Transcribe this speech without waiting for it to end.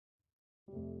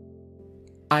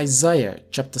Isaiah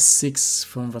chapter 6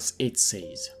 from verse 8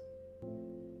 says,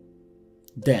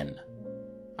 "Then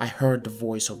I heard the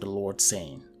voice of the Lord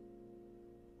saying,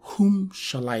 Whom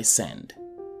shall I send?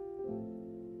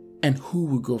 And who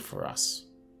will go for us?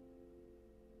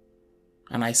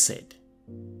 And I said,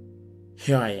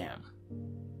 Here I am.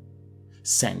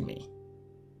 Send me."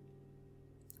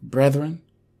 Brethren,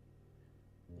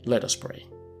 let us pray.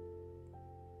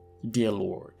 Dear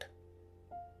Lord,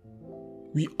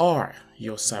 we are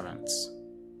your servants.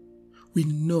 We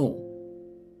know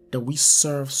that we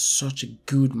serve such a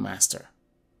good master,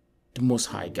 the Most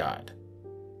High God.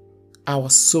 Our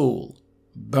soul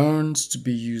burns to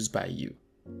be used by you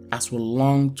as we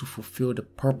long to fulfill the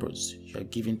purpose you are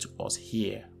giving to us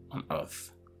here on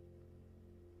earth.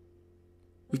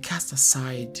 We cast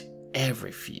aside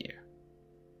every fear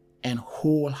and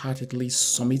wholeheartedly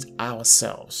submit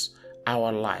ourselves,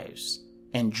 our lives,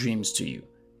 and dreams to you,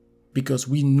 because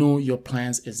we know your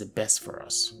plans is the best for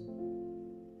us.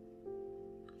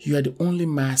 You are the only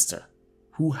master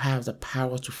who has the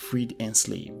power to free the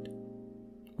enslaved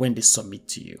when they submit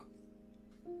to you.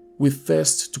 We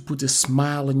thirst to put a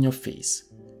smile on your face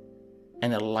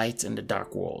and a light in the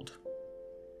dark world.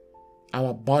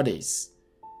 Our bodies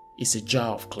is a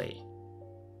jar of clay,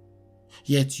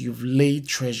 yet you've laid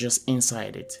treasures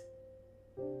inside it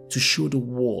to show the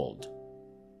world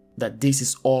that this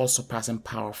is all surpassing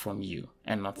power from you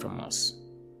and not from us.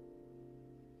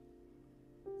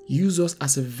 Use us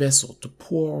as a vessel to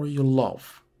pour your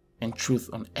love and truth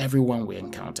on everyone we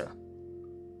encounter.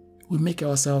 We make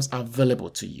ourselves available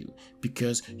to you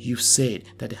because you've said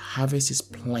that the harvest is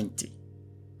plenty,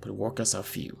 but the workers are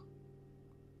few.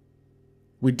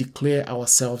 We declare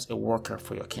ourselves a worker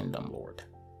for your kingdom, Lord.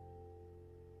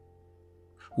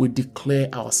 We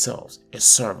declare ourselves a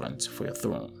servant for your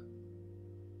throne.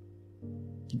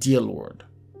 Dear Lord,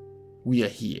 we are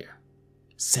here.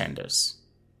 Send us.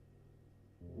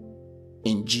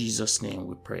 In Jesus' name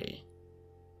we pray.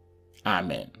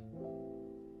 Amen.